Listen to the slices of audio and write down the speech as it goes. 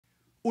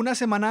Una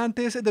semana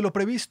antes de lo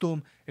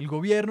previsto, el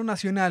Gobierno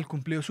Nacional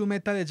cumplió su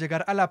meta de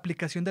llegar a la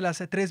aplicación de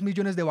las 3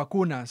 millones de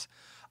vacunas.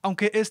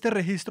 Aunque este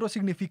registro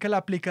significa la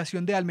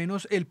aplicación de al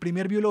menos el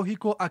primer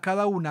biológico a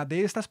cada una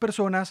de estas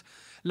personas,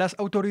 las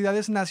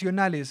autoridades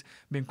nacionales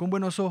ven con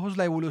buenos ojos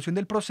la evolución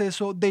del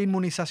proceso de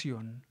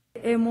inmunización.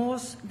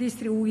 Hemos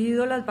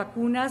distribuido las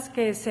vacunas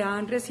que se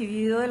han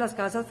recibido de las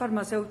casas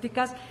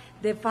farmacéuticas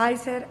de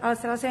Pfizer,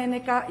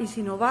 AstraZeneca y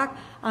Sinovac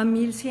a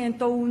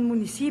 1.101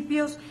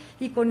 municipios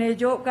y con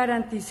ello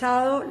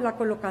garantizado la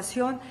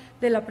colocación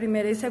de la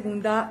primera y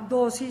segunda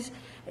dosis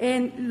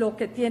en lo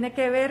que tiene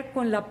que ver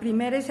con la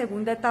primera y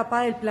segunda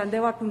etapa del plan de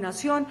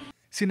vacunación.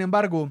 Sin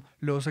embargo,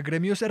 los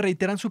gremios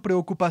reiteran su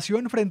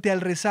preocupación frente al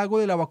rezago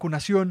de la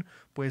vacunación,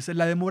 pues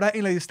la demora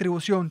en la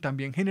distribución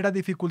también genera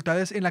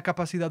dificultades en la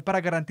capacidad para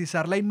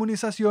garantizar la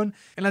inmunización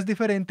en las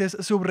diferentes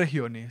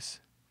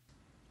subregiones.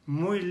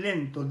 Muy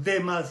lento,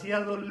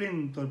 demasiado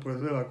lento el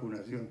proceso de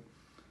vacunación.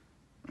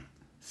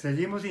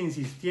 Seguimos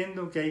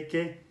insistiendo que hay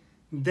que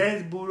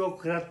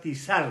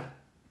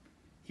desburocratizar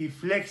y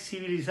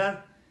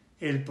flexibilizar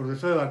el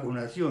proceso de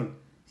vacunación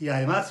y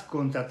además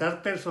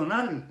contratar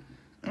personal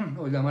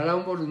o llamar a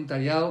un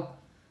voluntariado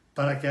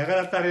para que haga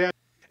la tarea.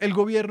 El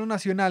Gobierno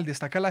Nacional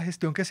destaca la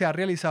gestión que se ha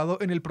realizado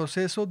en el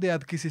proceso de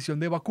adquisición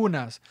de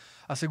vacunas.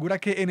 Asegura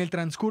que en el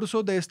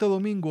transcurso de este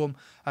domingo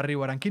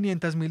arribarán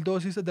 500.000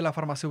 dosis de la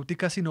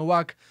farmacéutica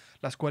Sinovac,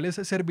 las cuales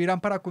servirán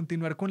para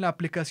continuar con la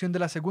aplicación de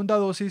la segunda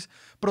dosis,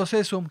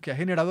 proceso que ha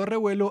generado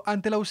revuelo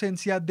ante la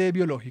ausencia de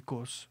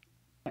biológicos.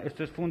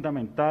 Esto es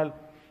fundamental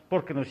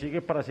porque nos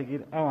sigue para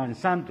seguir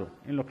avanzando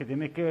en lo que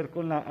tiene que ver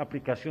con la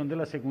aplicación de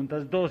las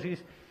segundas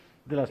dosis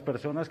de las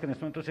personas que en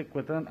este momento se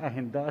encuentran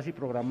agendadas y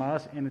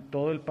programadas en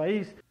todo el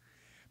país.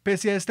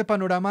 Pese a este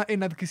panorama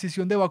en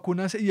adquisición de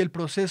vacunas y el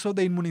proceso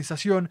de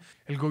inmunización,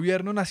 el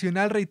Gobierno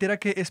Nacional reitera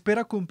que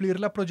espera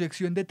cumplir la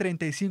proyección de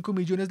 35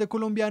 millones de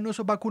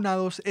colombianos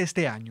vacunados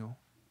este año.